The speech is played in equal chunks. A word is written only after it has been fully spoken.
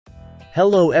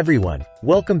Hello everyone,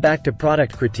 welcome back to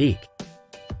Product Critique.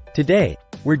 Today,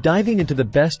 we're diving into the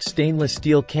best stainless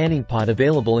steel canning pot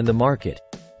available in the market,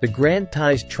 the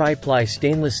GrandTies Tri-Ply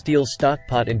Stainless Steel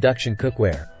Stockpot Induction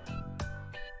Cookware.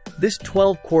 This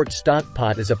 12-quart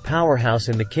stockpot is a powerhouse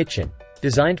in the kitchen,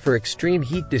 designed for extreme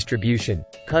heat distribution,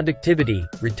 conductivity,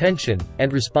 retention,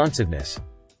 and responsiveness.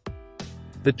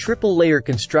 The triple-layer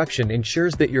construction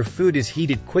ensures that your food is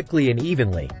heated quickly and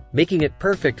evenly, making it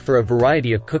perfect for a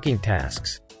variety of cooking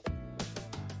tasks.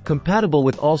 Compatible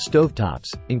with all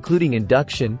stovetops, including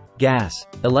induction, gas,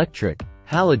 electric,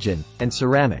 halogen, and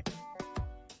ceramic.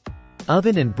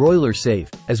 Oven and broiler safe,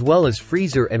 as well as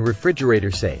freezer and refrigerator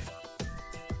safe.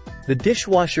 The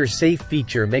dishwasher safe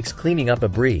feature makes cleaning up a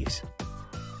breeze.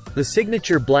 The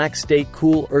signature black Stay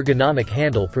Cool ergonomic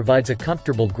handle provides a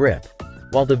comfortable grip,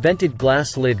 while the vented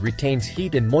glass lid retains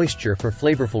heat and moisture for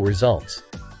flavorful results.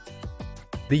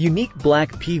 The unique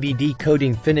black PVD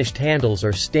coating finished handles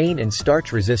are stain and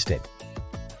starch resistant.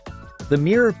 The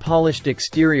mirror polished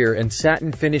exterior and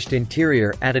satin finished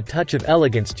interior add a touch of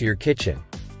elegance to your kitchen.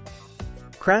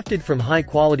 Crafted from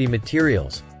high-quality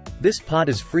materials, this pot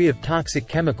is free of toxic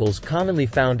chemicals commonly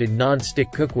found in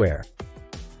non-stick cookware.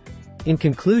 In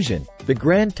conclusion, the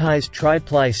GrandTies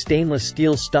Tri-Ply Stainless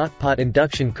Steel Stockpot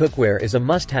Induction Cookware is a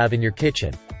must-have in your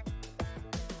kitchen.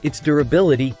 Its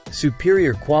durability,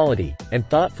 superior quality, and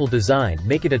thoughtful design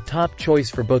make it a top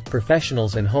choice for both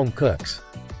professionals and home cooks.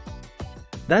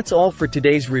 That's all for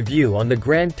today's review on the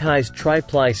GrandTies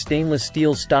Tri-Ply Stainless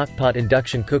Steel Stockpot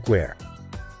Induction Cookware.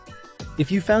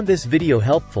 If you found this video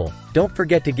helpful, don't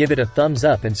forget to give it a thumbs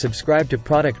up and subscribe to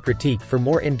Product Critique for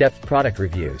more in-depth product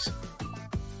reviews.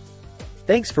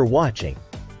 Thanks for watching.